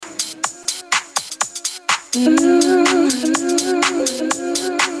Ooh.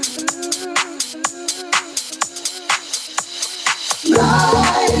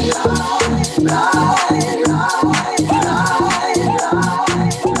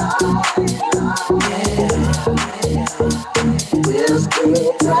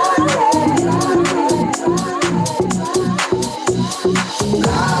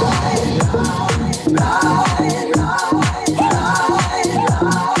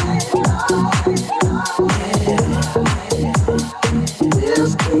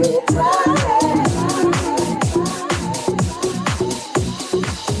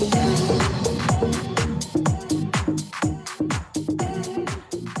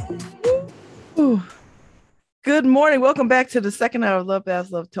 Good morning. Welcome back to the second hour of Love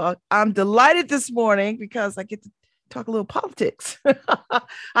Babs Love Talk. I'm delighted this morning because I get to talk a little politics.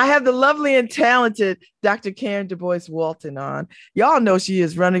 I have the lovely and talented Dr. Karen DuBois Walton on. Y'all know she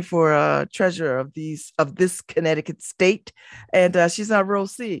is running for treasurer of this Connecticut state, and she's on row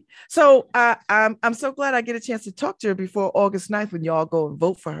C. So I'm so glad I get a chance to talk to her before August 9th when y'all go and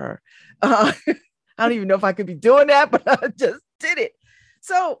vote for her. I don't even know if I could be doing that, but I just did it.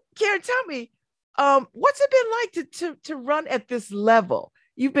 So Karen, tell me, what's it been like to run at this level?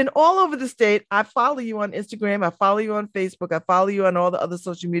 You've been all over the state. I follow you on Instagram. I follow you on Facebook. I follow you on all the other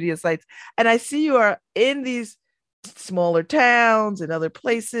social media sites. And I see you are in these smaller towns and other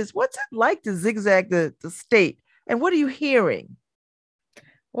places. What's it like to zigzag the state? And what are you hearing?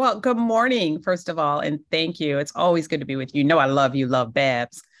 Well, good morning, first of all, and thank you. It's always good to be with you. You know, I love you, love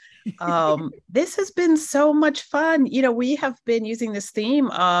Babs. This has been so much fun. We have been using this theme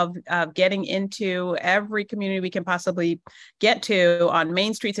of getting into every community we can possibly get to on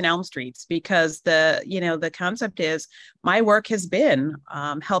main streets and Elm Streets, because the concept is my work has been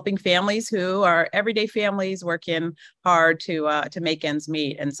helping families who are everyday families working hard to make ends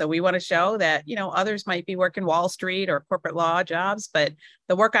meet. And so we want to show that, others might be working Wall Street or corporate law jobs, but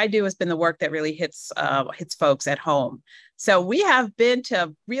the work I do has been the work that really hits folks at home. So we have been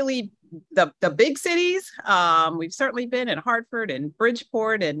to really the big cities. We've certainly been in Hartford and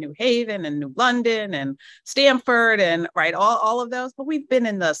Bridgeport and New Haven and New London and Stamford and right, all of those. But we've been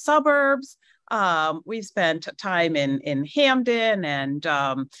in the suburbs. We've spent time in Hamden and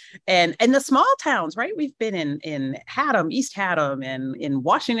in the small towns, right? We've been in Haddam, East Haddam, and in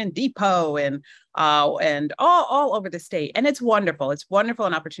Washington Depot, and all over the state. And it's wonderful. It's wonderful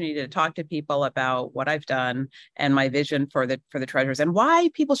an opportunity to talk to people about what I've done and my vision for the treasurers and why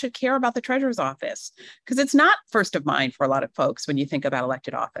people should care about the treasurer's office, because it's not first of mind for a lot of folks when you think about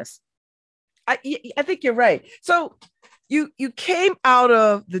elected office. I think you're right. So you came out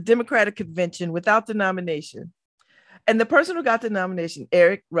of the Democratic convention without the nomination. And the person who got the nomination,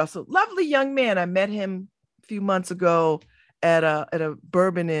 Eric Russell, lovely young man. I met him a few months ago at a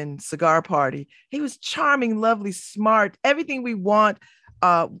bourbon and cigar party. He was charming, lovely, smart, everything we want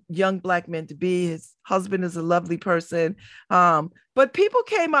young Black men to be. His husband is a lovely person. But people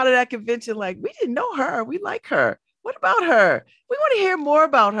came out of that convention like, we didn't know her. We like her. What about her? We want to hear more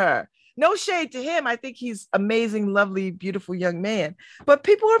about her. No shade to him. I think he's amazing, lovely, beautiful young man. But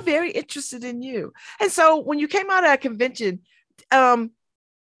people are very interested in you. And so when you came out of that convention, um,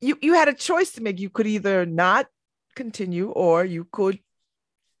 you had a choice to make. You could either not continue or you could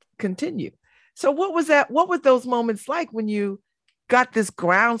continue. So what was that? What were those moments like when you got this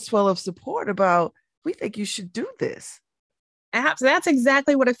groundswell of support about, we think you should do this? That's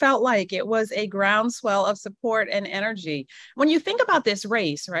exactly what it felt like. It was a groundswell of support and energy. When you think about this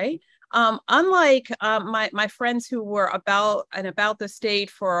race, right? Unlike my friends who were about the state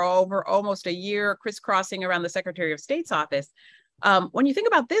for over almost a year, crisscrossing around the Secretary of State's office, when you think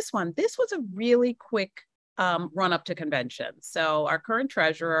about this was a really quick run up to convention. So our current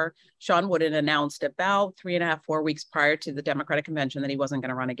treasurer, Sean Wooden, announced about 3.5, 4 weeks prior to the Democratic convention that he wasn't going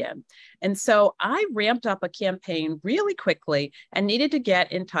to run again. And so I ramped up a campaign really quickly and needed to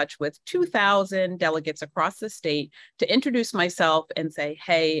get in touch with 2,000 delegates across the state to introduce myself and say,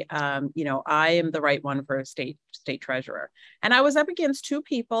 hey, I am the right one for a state treasurer. And I was up against two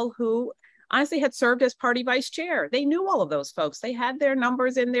people who honestly had served as party vice chair. They knew all of those folks. They had their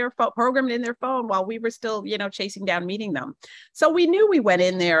numbers in their programmed in their phone while we were still, chasing down meeting them. So we knew we went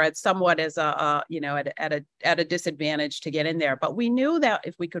in there at somewhat as at a disadvantage to get in there. But we knew that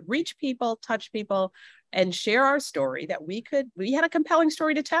if we could reach people, touch people, and share our story, that we had a compelling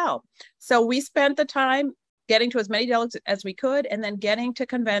story to tell. So we spent the time getting to as many delegates as we could, and then getting to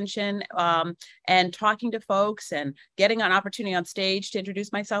convention and talking to folks and getting an opportunity on stage to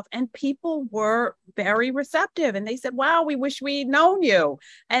introduce myself. And people were very receptive, and they said, wow, we wish we'd known you.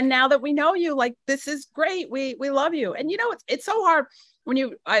 And now that we know you, like, this is great. We love you. And it's so hard.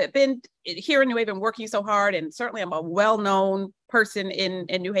 I've been here in New Haven working so hard, and certainly I'm a well-known person in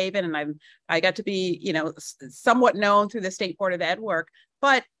New Haven, and I got to be, somewhat known through the State Board of Ed work,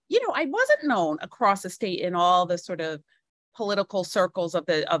 but I wasn't known across the state in all the sort of political circles of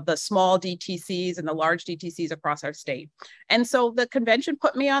the small DTCs and the large DTCs across our state. And so the convention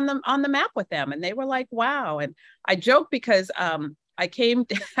put me on the map with them, and they were like, wow. And I joke because I came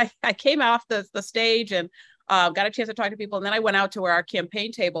off the stage and got a chance to talk to people. And then I went out to where our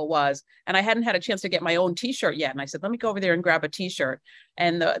campaign table was, and I hadn't had a chance to get my own t-shirt yet. And I said, let me go over there and grab a t-shirt.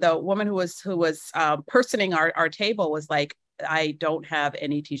 And the woman who was personing our table was like, I don't have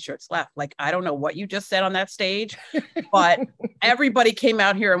any t-shirts left. Like, I don't know what you just said on that stage, but everybody came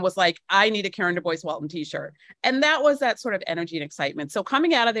out here and was like, I need a Karen DuBois Walton t-shirt. And that was that sort of energy and excitement. So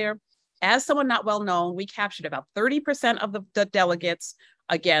coming out of there, as someone not well known, we captured about 30% of the delegates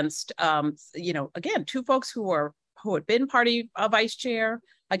against, again, two folks who had been party vice chair,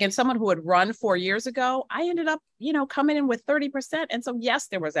 against someone who had run 4 years ago. I ended up, coming in with 30%. And so, yes,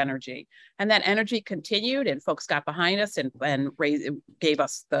 there was energy, and that energy continued, and folks got behind us and gave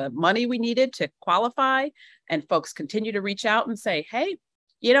us the money we needed to qualify. And folks continue to reach out and say, hey,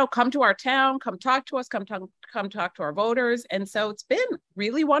 come to our town, come talk to us, come talk to our voters. And so it's been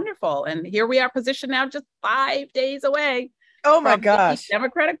really wonderful. And here we are positioned now just 5 days away. Oh my gosh.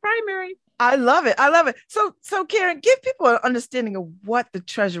 Democratic primary. I love it. So Karen, give people an understanding of what the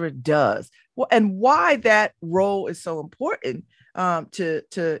treasurer does and why that role is so important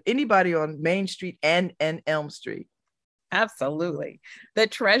to anybody on Main Street and Elm Street. Absolutely. The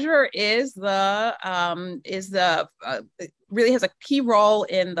treasurer really has a key role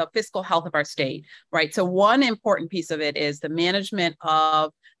in the fiscal health of our state, right? So one important piece of it is the management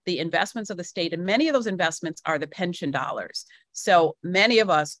of the investments of the state. And many of those investments are the pension dollars. So many of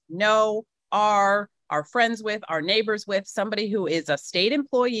us know, are friends with, are neighbors with somebody who is a state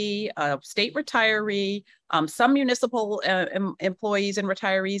employee, a state retiree, some municipal employees and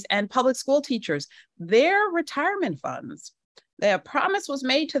retirees, and public school teachers. Their retirement funds, the promise was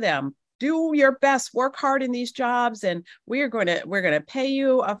made to them: do your best, work hard in these jobs, and we're going to pay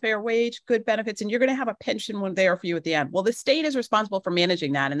you a fair wage, good benefits, and you're going to have a pension one there for you at the end. Well, the state is responsible for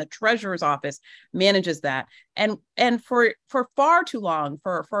managing that, and the treasurer's office manages that. And for far too long,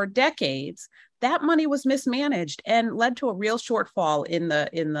 for decades, that money was mismanaged and led to a real shortfall in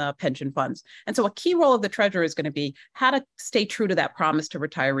the pension funds. And so a key role of the treasurer is going to be how to stay true to that promise to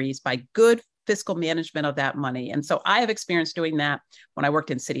retirees by good fiscal management of that money. And so I have experience doing that when I worked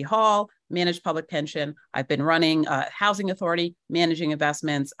in City Hall, managed public pension. I've been running a housing authority, managing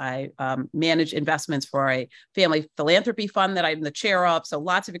investments. I manage investments for a family philanthropy fund that I'm the chair of. So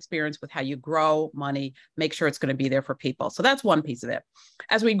lots of experience with how you grow money, make sure it's going to be there for people. So that's one piece of it.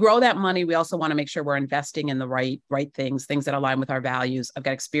 As we grow that money, we also want to make sure we're investing in the right things that align with our values. I've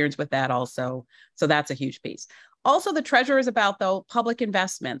got experience with that also. So that's a huge piece. Also, the treasurer is about, though, public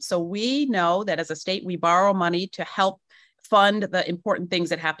investment. So we know that as a state, we borrow money to help fund the important things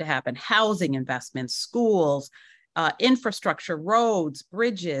that have to happen: housing investments, schools, infrastructure, roads,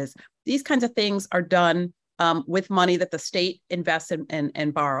 bridges. These kinds of things are done with money that the state invests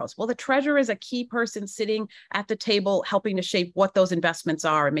and borrows. Well, the treasurer is a key person sitting at the table, helping to shape what those investments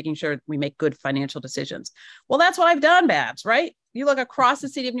are and making sure we make good financial decisions. Well, that's what I've done, Babs, right? You look across the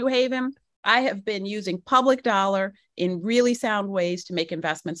city of New Haven, I have been using public dollar in really sound ways to make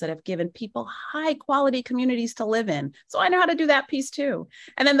investments that have given people high quality communities to live in. So I know how to do that piece too.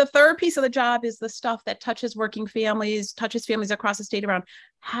 And then the third piece of the job is the stuff that touches working families, touches families across the state around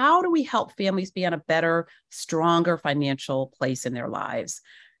how do we help families be on a better, stronger financial place in their lives.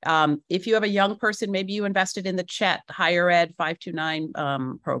 If you have a young person, maybe you invested in the CHET Higher Ed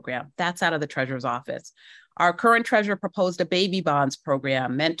 529 program. That's out of the treasurer's office. Our current treasurer proposed a baby bonds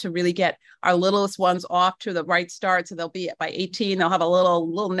program meant to really get our littlest ones off to the right start. So they'll be by 18, they'll have a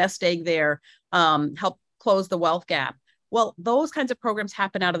little nest egg there, help close the wealth gap. Well, those kinds of programs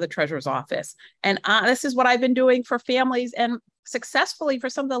happen out of the treasurer's office. And this is what I've been doing for families and successfully for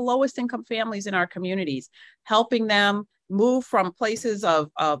some of the lowest income families in our communities, helping them move from places of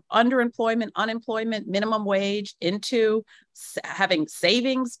underemployment, unemployment, minimum wage into having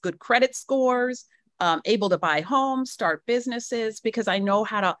savings, good credit scores, able to buy homes, start businesses, because I know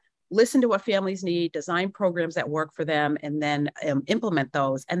how to listen to what families need, design programs that work for them, and then implement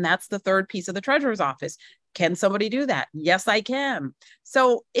those. And that's the third piece of the treasurer's office. Can somebody do that? Yes, I can.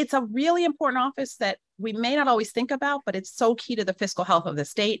 So it's a really important office that we may not always think about, but it's so key to the fiscal health of the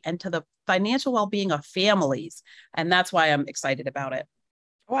state and to the financial well-being of families. And that's why I'm excited about it.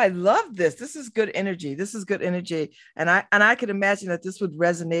 Oh, I love this. This is good energy. And I can imagine that this would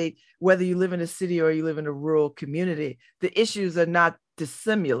resonate whether you live in a city or you live in a rural community. The issues are not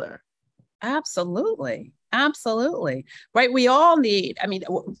dissimilar. Absolutely. Absolutely. Right. We all need, I mean,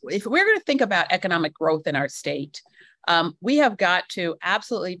 if we're going to think about economic growth in our state, we have got to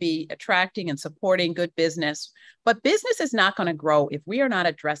absolutely be attracting and supporting good business. But business is not going to grow if we are not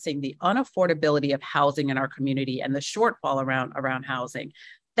addressing the unaffordability of housing in our community and the shortfall around housing.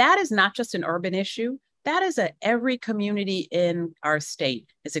 That is not just an urban issue. That is every community in our state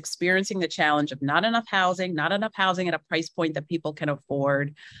is experiencing the challenge of not enough housing at a price point that people can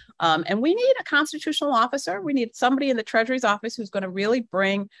afford. And we need a constitutional officer. We need somebody in the Treasury's office who's going to really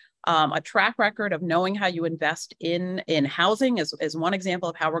bring a track record of knowing how you invest in housing as one example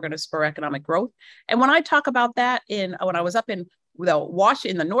of how we're going to spur economic growth. And when I talk about that when I was up in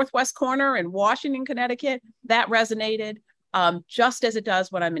the northwest corner in Washington, Connecticut, that resonated just as it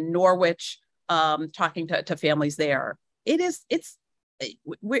does when I'm in Norwich, talking to families there.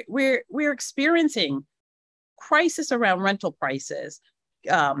 We're experiencing crisis around rental prices,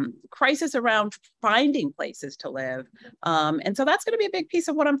 crisis around finding places to live. And so that's going to be a big piece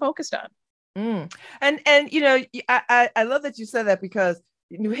of what I'm focused on. And I love that you said that, because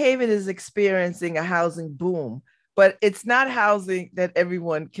New Haven is experiencing a housing boom, but it's not housing that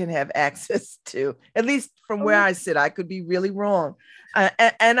everyone can have access to, at least from where I sit. I could be really wrong.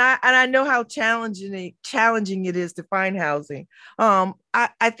 And I know how challenging it is to find housing.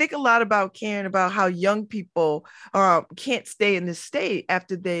 I think a lot about caring about how young people can't stay in the state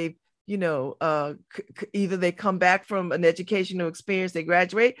after they've, either they come back from an educational experience, they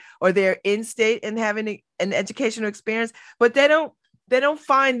graduate, or they're in state and having an educational experience, but they don't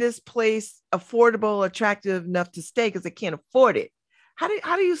find this place affordable, attractive enough to stay because they can't afford it. How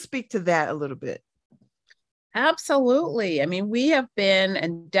do you speak to that a little bit? Absolutely. I mean, we have been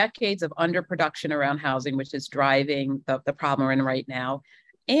in decades of underproduction around housing, which is driving the problem we're in right now.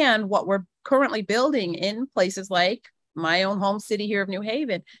 And what we're currently building in places like my own home city here of New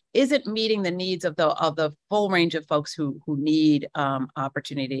Haven isn't meeting the needs of the full range of folks who need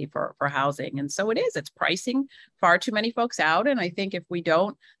opportunity for housing. And so it's pricing far too many folks out. And I think if we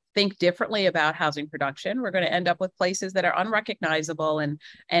don't think differently about housing production, we're going to end up with places that are unrecognizable and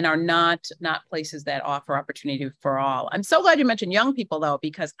are not places that offer opportunity for all. I'm so glad you mentioned young people, though,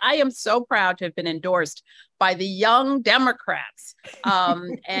 because I am so proud to have been endorsed by the Young Democrats.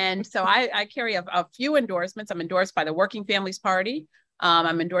 And so I carry a few endorsements. I'm endorsed by the Working Families Party.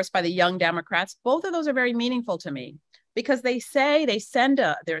 I'm endorsed by the Young Democrats. Both of those are very meaningful to me, because there's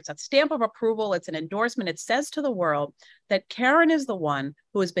a stamp of approval. It's an endorsement. It says to the world that Karen is the one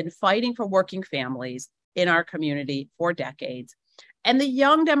who has been fighting for working families in our community for decades. And the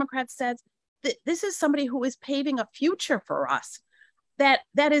Young Democrats says that this is somebody who is paving a future for us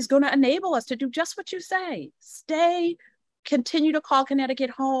that is going to enable us to do just what you say: continue to call Connecticut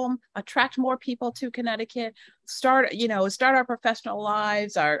home, attract more people to Connecticut, start our professional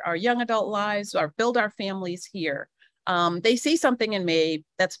lives, our young adult lives, build our families here. They see something in me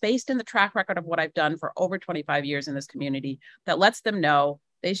that's based in the track record of what I've done for over 25 years in this community that lets them know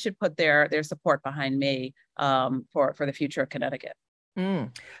they should put their support behind me for the future of Connecticut.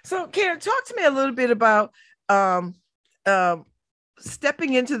 So, Karen, talk to me a little bit about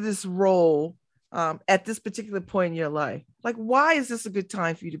stepping into this role at this particular point in your life. Like, why is this a good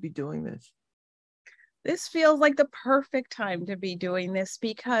time for you to be doing this? This feels like the perfect time to be doing this,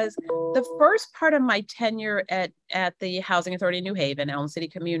 because the first part of my tenure at the Housing Authority of New Haven, Elm City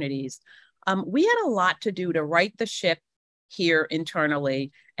Communities, we had a lot to do to right the ship here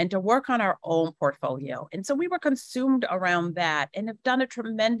internally and to work on our own portfolio. And so we were consumed around that and have done a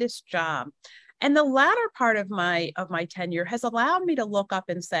tremendous job. And the latter part of my tenure has allowed me to look up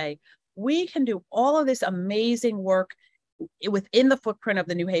and say, we can do all of this amazing work within the footprint of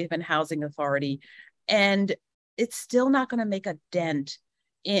the New Haven Housing Authority, and it's still not going to make a dent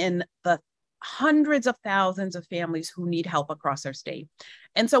in the hundreds of thousands of families who need help across our state.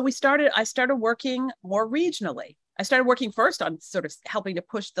 And so I started working more regionally. I started working first on sort of helping to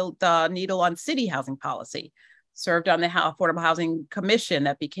push the needle on city housing policy, served on the Affordable Housing Commission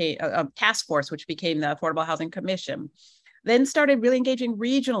that became a task force, which became the Affordable Housing Commission. Then started really engaging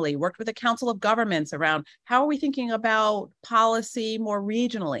regionally, worked with the Council of Governments around how are we thinking about policy more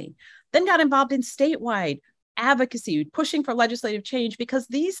regionally. Then got involved in statewide advocacy, pushing for legislative change, because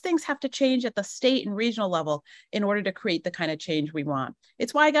these things have to change at the state and regional level in order to create the kind of change we want.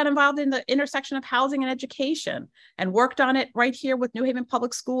 It's why I got involved in the intersection of housing and education and worked on it right here with New Haven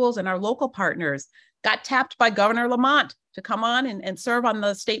Public Schools and our local partners. Got tapped by Governor Lamont to come on and serve on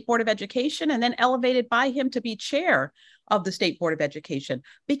the State Board of Education, and then elevated by him to be chair of the State Board of Education,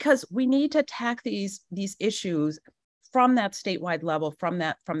 because we need to attack these issues from that statewide level, from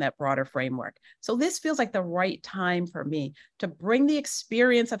that broader framework. So this feels like the right time for me to bring the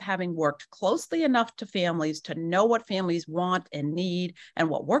experience of having worked closely enough to families to know what families want and need and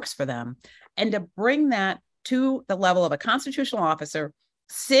what works for them, and to bring that to the level of a constitutional officer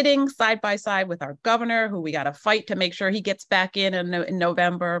sitting side by side with our governor, who we got to fight to make sure he gets back in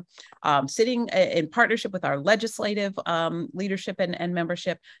November, sitting in partnership with our legislative leadership and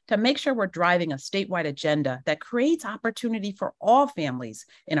membership to make sure we're driving a statewide agenda that creates opportunity for all families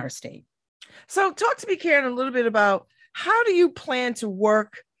in our state. So talk to me, Karen, a little bit about how do you plan to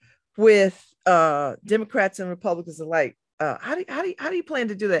work with Democrats and Republicans alike? How do you plan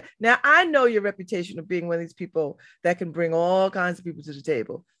to do that? Now, I know your reputation of being one of these people that can bring all kinds of people to the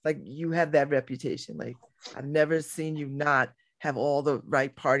table. Like, you have that reputation. Like, I've never seen you not have all the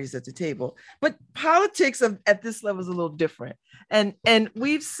right parties at the table. But politics at this level is a little different. And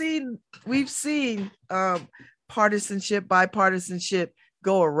we've seen partisanship, bipartisanship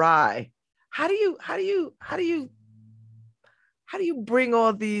go awry. How do you bring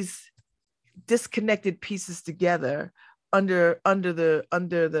all these disconnected pieces together under the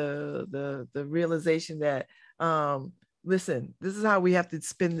realization that listen, this is how we have to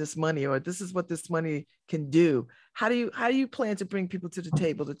spend this money, or this is what this money can do? How do you plan to bring people to the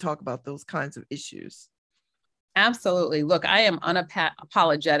table to talk about those kinds of issues? Absolutely. Look, I am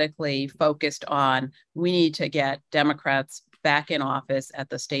unapologetically focused on we need to get Democrats back in office at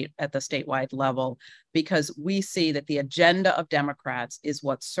the statewide level, because we see that the agenda of Democrats is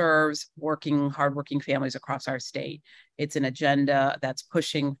what serves hardworking families across our state. It's an agenda that's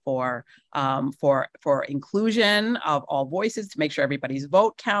pushing for inclusion of all voices, to make sure everybody's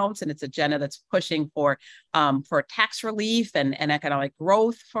vote counts, and it's an agenda that's pushing for tax relief and economic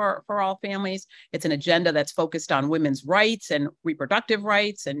growth for all families. It's an agenda that's focused on women's rights and reproductive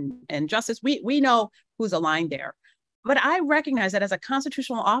rights and justice. We know who's aligned there. But I recognize that as a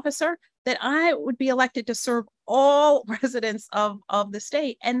constitutional officer, that I would be elected to serve all residents of the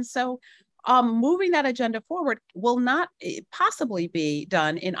state. And so moving that agenda forward will not possibly be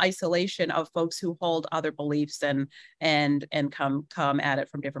done in isolation of folks who hold other beliefs and come at it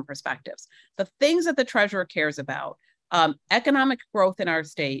from different perspectives. The things that the treasurer cares about, economic growth in our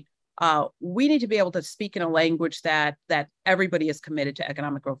state, we need to be able to speak in a language that everybody is committed to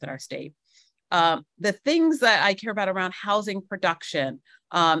economic growth in our state. The things that I care about around housing production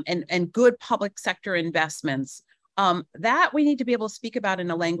and good public sector investments, that we need to be able to speak about in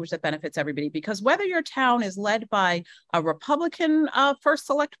a language that benefits everybody. Because whether your town is led by a Republican first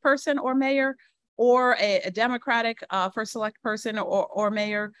select person or mayor, or a Democratic first select person or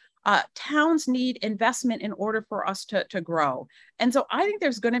mayor, towns need investment in order for us to grow. And so I think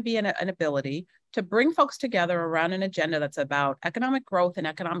there's going to be an ability to bring folks together around an agenda that's about economic growth and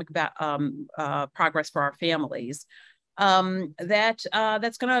economic progress for our families. That's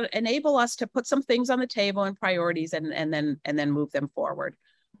going to enable us to put some things on the table and priorities, and then move them forward.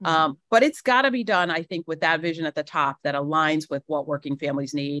 Mm-hmm. But it's got to be done, I think, with that vision at the top that aligns with what working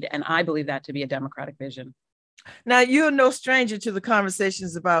families need, and I believe that to be a Democratic vision. Now, you're no stranger to the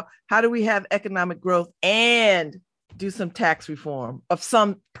conversations about how do we have economic growth and do some tax reform, of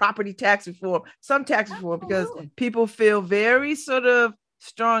some property tax reform, some tax reform, because people feel very sort of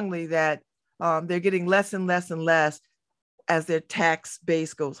strongly that they're getting less and less and less as their tax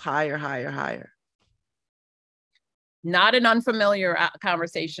base goes higher. Not an unfamiliar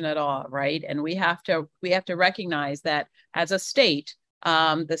conversation at all, right? And we have to recognize that as a state,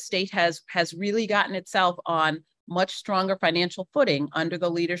 the state has really gotten itself on much stronger financial footing under the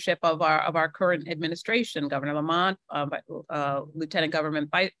leadership of our current administration, Governor Lamont, Lieutenant Governor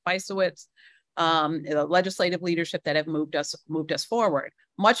Bysowitz, the legislative leadership that have moved us forward.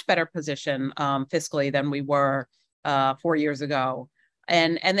 Much better position fiscally than we were 4 years ago,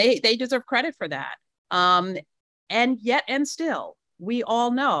 and they deserve credit for that. And yet, and still, we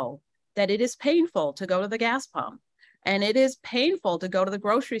all know that it is painful to go to the gas pump, and it is painful to go to the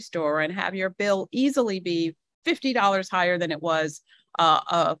grocery store and have your bill easily be $50 higher than it was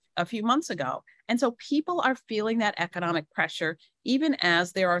a few months ago. And so people are feeling that economic pressure, even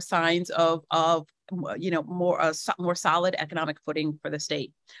as there are signs of more solid economic footing for the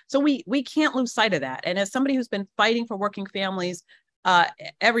state. So we can't lose sight of that. And as somebody who's been fighting for working families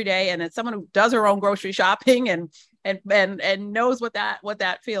every day, and as someone who does her own grocery shopping and and knows what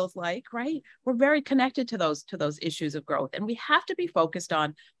that feels like, right? We're very connected to those issues of growth, and we have to be focused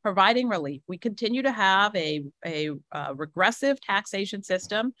on providing relief. We continue to have a regressive taxation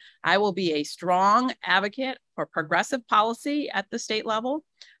system. I will be a strong advocate for progressive policy at the state level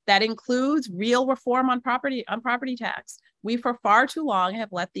that includes real reform on property tax. We, for far too long, have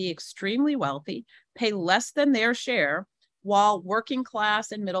let the extremely wealthy pay less than their share, while working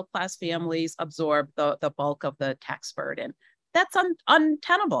class and middle class families absorb the bulk of the tax burden. That's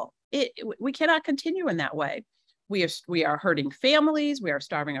untenable. We cannot continue in that way. We are hurting families. We are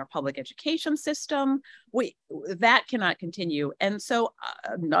starving our public education system. That cannot continue. And so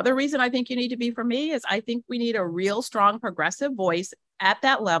another reason I think you need to be for me is I think we need a real strong progressive voice at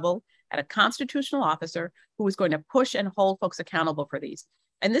that level, at a constitutional officer who is going to push and hold folks accountable for these.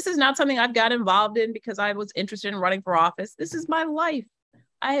 And this is not something I've got involved in because I was interested in running for office. This is my life.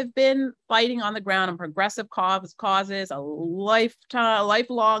 I have been fighting on the ground on progressive causes, a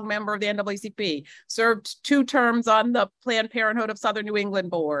lifelong member of the NAACP, served 2 terms on the Planned Parenthood of Southern New England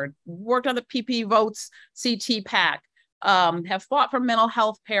board, worked on the PP Votes CT PAC, have fought for mental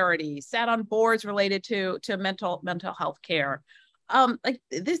health parity, sat on boards related to mental health care. Like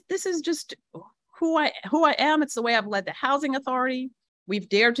this is just who I am. It's the way I've led the housing authority. We've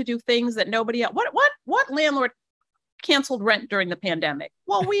dared to do things that nobody else. What landlord canceled rent during the pandemic?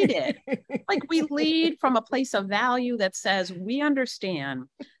 Well, we did. Like, we lead from a place of value that says we understand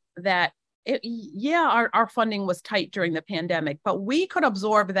that our funding was tight during the pandemic, but we could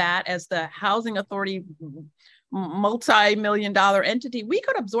absorb that as the housing authority multi-million-dollar entity. We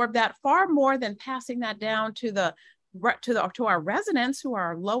could absorb that far more than passing that down to our residents who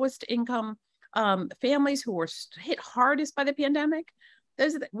are lowest income families who were hit hardest by the pandemic.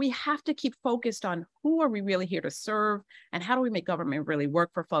 We have to keep focused on who are we really here to serve and how do we make government really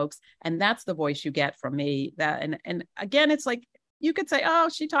work for folks. And that's the voice you get from me. And again, it's like, you could say, oh,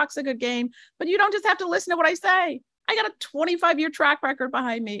 she talks a good game, but you don't just have to listen to what I say. I got a 25-year track record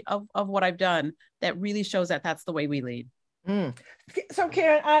behind me of what I've done that really shows that that's the way we lead. So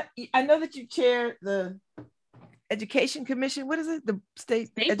Karen, I know that you chair the Education Commission. What is it? The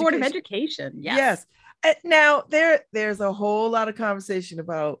State Board of Education. Yes. Now there's a whole lot of conversation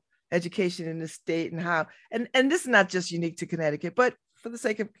about education in the state and how, and this is not just unique to Connecticut, but for the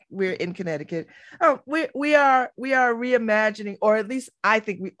sake of we're in Connecticut, we are reimagining, or at least I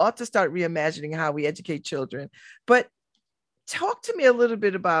think we ought to start reimagining how we educate children. But talk to me a little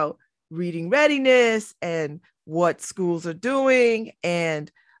bit about reading readiness and what schools are doing,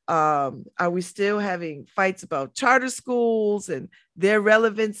 and are we still having fights about charter schools and their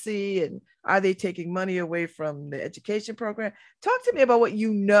relevancy, and are they taking money away from the education program? Talk to me about what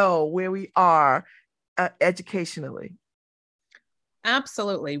you know, where we are educationally.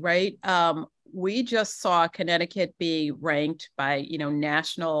 Absolutely, right. We just saw Connecticut be ranked by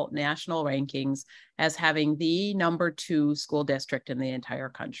national rankings as having the #2 school district in the entire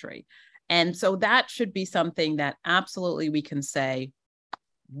country. And so that should be something that absolutely we can say,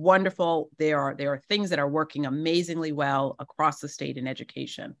 wonderful. There are things that are working amazingly well across the state in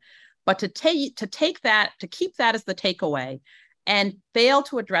education. But to keep that as the takeaway and fail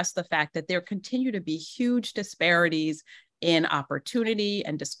to address the fact that there continue to be huge disparities in opportunity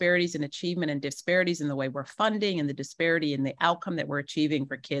and disparities in achievement and disparities in the way we're funding and the disparity in the outcome that we're achieving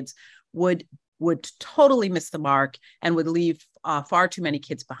for kids would totally miss the mark and would leave far too many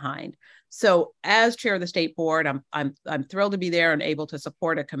kids behind. So as chair of the state board, I'm thrilled to be there and able to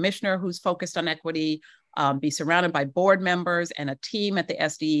support a commissioner who's focused on equity, be surrounded by board members and a team at the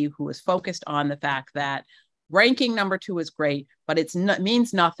SDE who is focused on the fact that ranking #2 is great, but it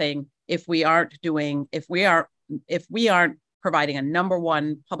means nothing if we aren't providing a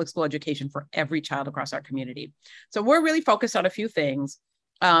 #1 public school education for every child across our community. So we're really focused on a few things.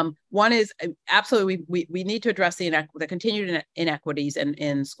 One is absolutely we need to address the continued inequities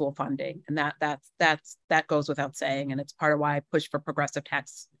in school funding, and that goes without saying, and it's part of why I push for progressive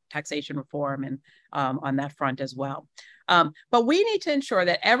taxation reform and on that front as well. But we need to ensure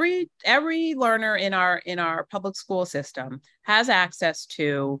that every learner in our public school system has access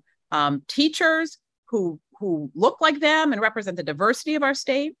to teachers who look like them and represent the diversity of our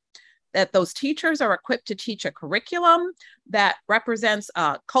state, that those teachers are equipped to teach a curriculum that represents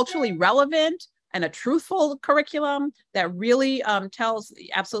culturally relevant and a truthful curriculum that really tells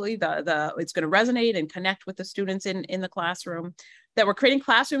absolutely it's going to resonate and connect with the students in the classroom, that we're creating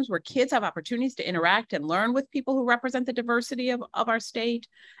classrooms where kids have opportunities to interact and learn with people who represent the diversity of our state,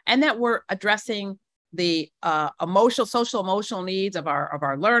 and that we're addressing the social emotional needs of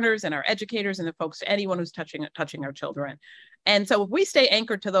our learners and our educators and the folks, anyone who's touching our children. And so if we stay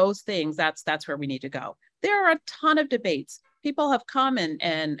anchored to those things, that's where we need to go. There are a ton of debates. People have come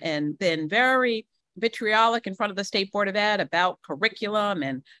and been very vitriolic in front of the State Board of Ed about curriculum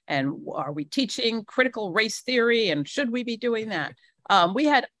and are we teaching critical race theory and should we be doing that? We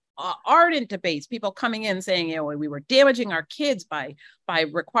had ardent debates, people coming in saying, you know, we were damaging our kids by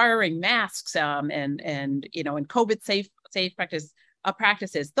requiring masks and COVID safe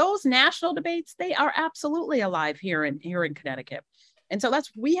practices. Those national debates, they are absolutely alive here in Connecticut. And so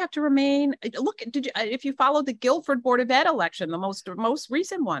we have to remain. Look, if you followed the Guilford Board of Ed election, the most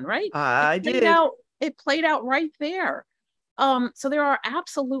recent one, right? I did. It played out right there. So there are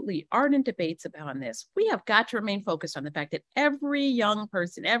absolutely ardent debates about this. We have got to remain focused on the fact that every young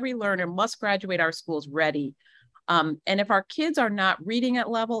person, every learner must graduate our schools ready. And if our kids are not reading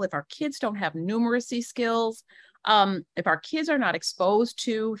at level, if our kids don't have numeracy skills, if our kids are not exposed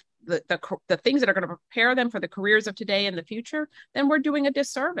to the things that are going to prepare them for the careers of today and the future, then we're doing a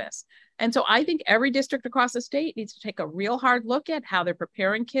disservice. And so I think every district across the state needs to take a real hard look at how they're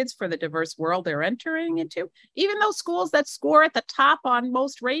preparing kids for the diverse world they're entering into. Even those schools that score at the top on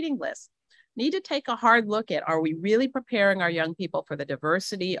most rating lists need to take a hard look at, are we really preparing our young people for the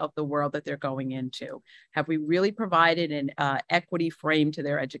diversity of the world that they're going into? Have we really provided an equity frame to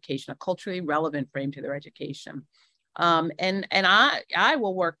their education, a culturally relevant frame to their education? And I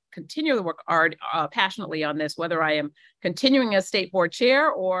will continue to work passionately on this, whether I am continuing as state board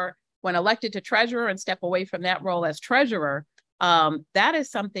chair or when elected to treasurer and step away from that role as treasurer. That is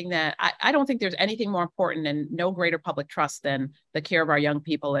something that I don't think there's anything more important and no greater public trust than the care of our young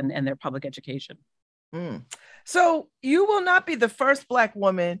people and their public education. So you will not be the first Black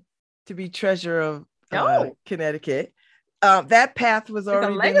woman to be treasurer of Connecticut. That path was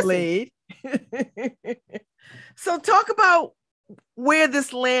already been laid. So talk about where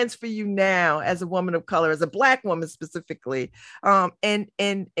this lands for you now as a woman of color, as a Black woman specifically, and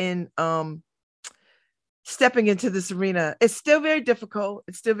stepping into this arena. It's still very difficult.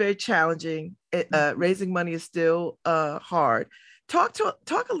 It's still very challenging. Raising money is still hard. Talk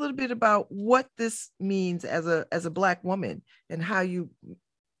a little bit about what this means as a Black woman and how you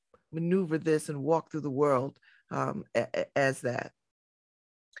maneuver this and walk through the world as that.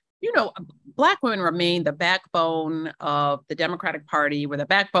 You know, Black women remain the backbone of the Democratic Party. We're the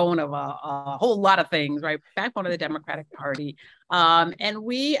backbone of a whole lot of things, right? Backbone of the Democratic Party. And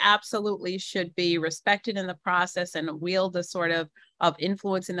we absolutely should be respected in the process and wield the sort of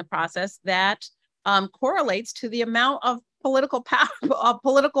influence in the process that correlates to the amount of political power,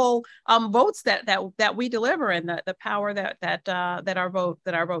 political votes that we deliver, and the power that our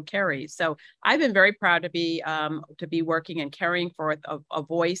vote carries. So I've been very proud to be working and carrying forth a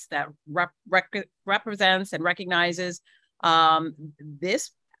voice that represents and recognizes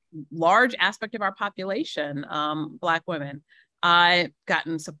this large aspect of our population, Black women. I've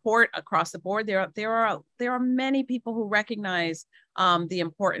gotten support across the board. There are many people who recognize the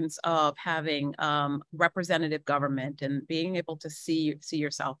importance of having representative government and being able to see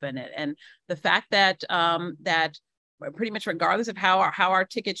yourself in it. And the fact that that pretty much regardless of how our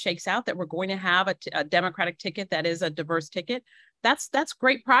ticket shakes out, that we're going to have a Democratic ticket that is a diverse ticket. That's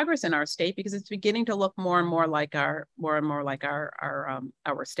great progress in our state, because it's beginning to look more and more like our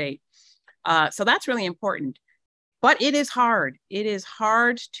state. So that's really important. But it is hard. It is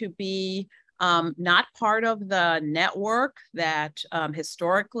hard to be not part of the network that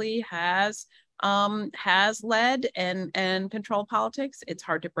historically has led and controlled politics. It's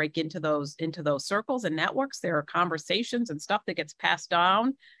hard to break into those circles and networks. There are conversations and stuff that gets passed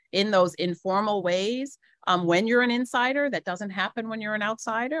down in those informal ways. When you're an insider, that doesn't happen when you're an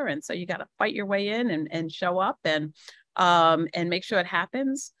outsider, and so you got to fight your way in and show up and make sure it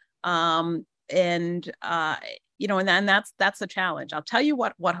happens. You know, and then that's the challenge. I'll tell you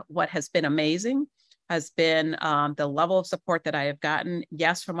what has been amazing has been the level of support that I have gotten,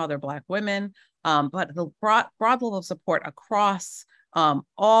 yes, from other Black women, but the broad level of support across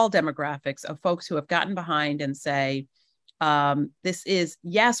all demographics of folks who have gotten behind and say, this is,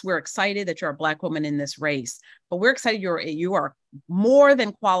 yes, we're excited that you're a Black woman in this race, but we're excited you are more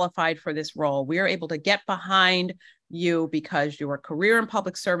than qualified for this role. We are able to get behind you because your career in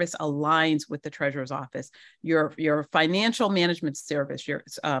public service aligns with the treasurer's office, your financial management service, your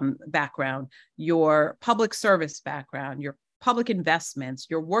background, your public service background, your public investments,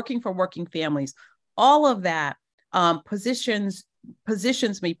 you're working for working families, all of that positions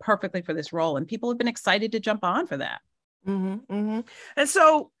me perfectly for this role. And people have been excited to jump on for that. Mm-hmm, mm-hmm. And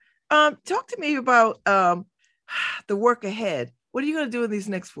so talk to me about the work ahead. What are you going to do in these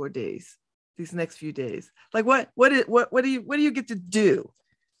next 4 days? These next few days, like what do you get to do?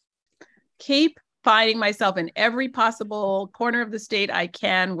 Keep finding myself in every possible corner of the state I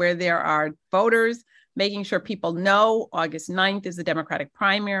can where there are voters, making sure people know August 9th is the Democratic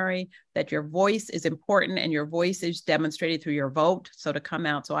primary, that your voice is important and your voice is demonstrated through your vote. So to come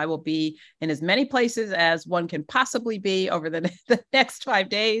out. So I will be in as many places as one can possibly be over the next 5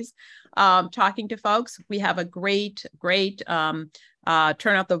 days, talking to folks. We have a great turn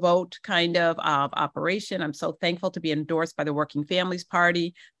out the vote kind of operation. I'm so thankful to be endorsed by the Working Families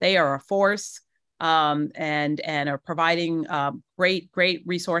Party. They are a force. And are providing great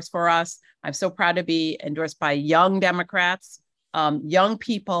resource for us. I'm so proud to be endorsed by young Democrats. Young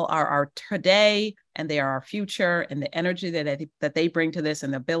people are our today, and they are our future, and the energy that they bring to this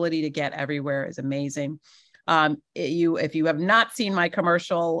and the ability to get everywhere is amazing. If you have not seen my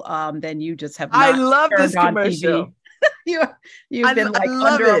commercial, then you just have not. I love this commercial. TV. You've been like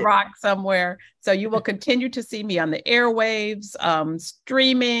under a rock somewhere. So you will continue to see me on the airwaves,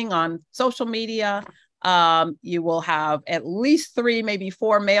 streaming on social media. You will have at least 3, maybe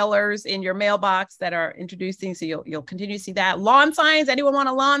 4 mailers in your mailbox that are introducing. So you'll continue to see that. Lawn signs. Anyone want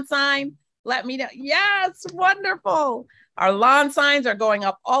a lawn sign? Let me know. Yes, wonderful. Our lawn signs are going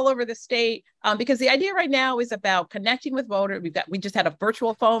up all over the state because the idea right now is about connecting with voters. We just had a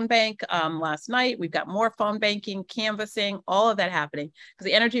virtual phone bank last night. We've got more phone banking, canvassing, all of that happening because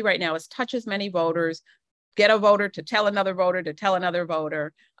the energy right now is touch as many voters, get a voter to tell another voter to tell another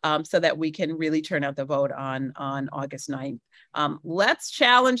voter, so that we can really turn out the vote on August 9th. Let's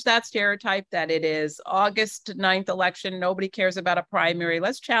challenge that stereotype that it is August 9th election. Nobody cares about a primary.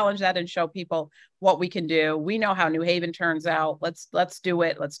 Let's challenge that and show people what we can do. We know how New Haven turns out. Let's do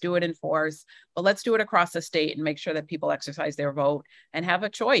it. Let's do it in force, but let's do it across the state and make sure that people exercise their vote and have a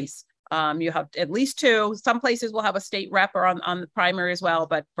choice. You have at least 2. Some places will have a state rep or on the primary as well,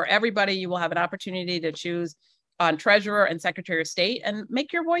 but for everybody, you will have an opportunity to choose on treasurer and secretary of state and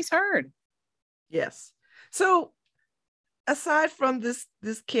make your voice heard. Yes. So aside from this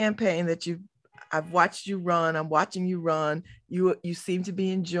campaign that I've watched you run, I'm watching you run, you seem to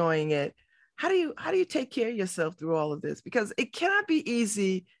be enjoying it. How do you take care of yourself through all of this? Because it cannot be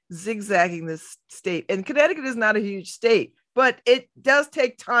easy zigzagging this state. And Connecticut is not a huge state, but it does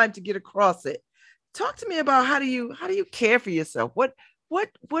take time to get across it. Talk to me about how do you care for yourself? What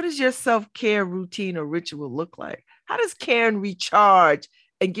does your self-care routine or ritual look like? How does Karen recharge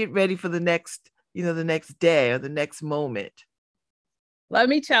and get ready for the next day or the next moment? Let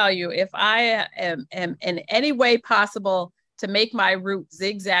me tell you, if I am in any way possible to make my route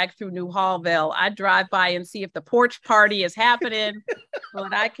zigzag through New Hallville, I drive by and see if the porch party is happening, so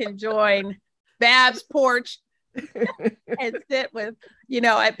that I can join Bab's porch and sit with,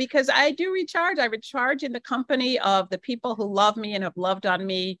 because I do recharge. I recharge in the company of the people who love me and have loved on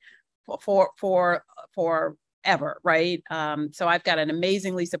me for forever, right? So I've got an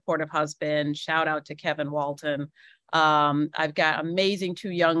amazingly supportive husband. Shout out to Kevin Walton. I've got amazing 2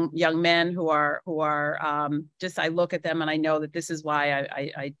 young men who are just, I look at them and I know that this is why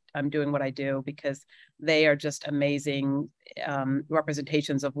I'm doing what I do, because they are just amazing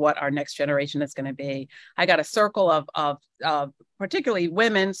representations of what our next generation is going to be. I got a circle of particularly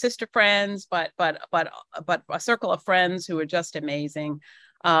women, sister friends, but a circle of friends who are just amazing.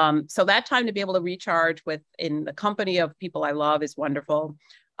 So that time to be able to recharge in the company of people I love is wonderful.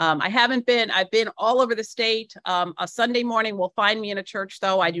 I've been all over the state. A Sunday morning will find me in a church,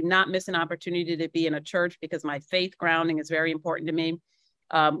 though. I do not miss an opportunity to be in a church because my faith grounding is very important to me.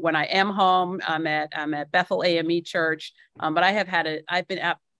 When I am home, I'm at Bethel AME Church, but I've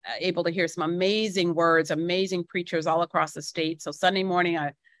been able to hear some amazing words, amazing preachers all across the state. So Sunday morning,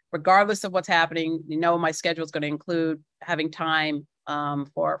 regardless of what's happening, my schedule is going to include having time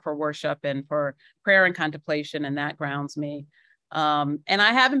for worship and for prayer and contemplation, and that grounds me. And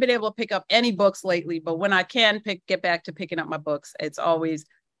I haven't been able to pick up any books lately, but when I can get back to picking up my books, it's always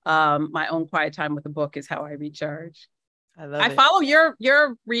my own quiet time with a book is how I recharge. I follow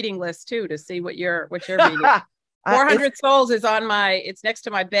your reading list too to see what you're reading. 400 Souls is it's next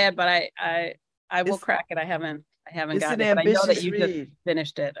to my bed, but I will crack it. I haven't gotten it. But I know that you just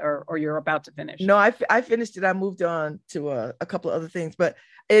finished it or you're about to finish. No, I finished it. I moved on to a couple of other things, but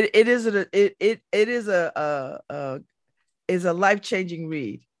it is a life-changing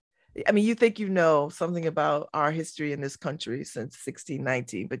read. I mean, you think something about our history in this country since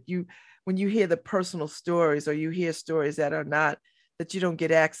 1619, but when you hear the personal stories, or you hear stories that you don't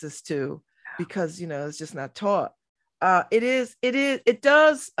get access to because it's just not taught, it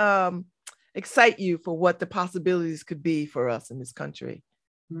does excite you for what the possibilities could be for us in this country.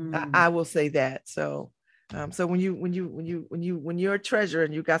 I will say that. So when you're a treasure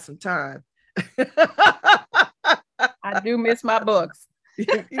and you got some time. I do miss my books.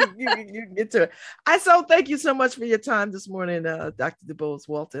 You get to it. Thank you so much for your time this morning, Dr. DuBose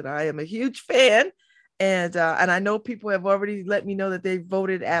Walton. I am a huge fan, and I know people have already let me know that they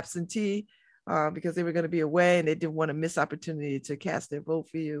voted absentee because they were going to be away and they didn't want to miss opportunity to cast their vote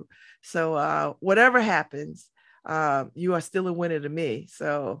for you. So whatever happens, you are still a winner to me.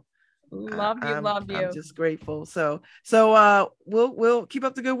 So love you. I'm just grateful. So we'll keep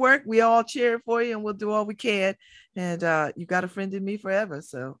up the good work. We all cheer for you, and we'll do all we can. And you got a friend in me forever.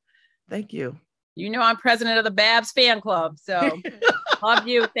 So thank you. You know, I'm president of the Babs fan club. So love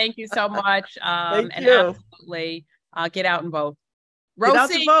you. Thank you so much. Thank and you. Absolutely get out and vote. Get out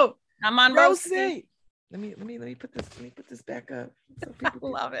to vote. I'm on Rosie. Let me put this back up. So I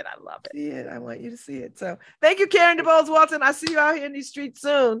love it. See it. I want you to see it. So thank you, Karen DuBose Walton. I'll see you out here in these streets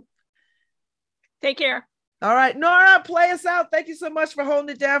soon. Take care. All right, Nora, play us out. Thank you so much for holding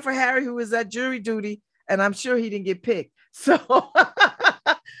it down for Harry, who was at jury duty, and I'm sure he didn't get picked. So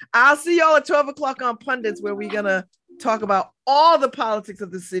I'll see y'all at 12 o'clock on Pundits, where we're gonna talk about all the politics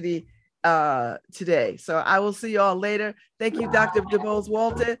of the city today. So I will see y'all later. Thank you, Dr. DuBose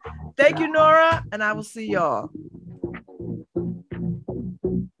Walton. Thank you, Nora, and I will see y'all.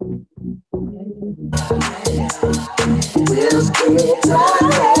 We'll keep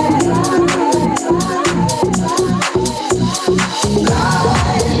trying.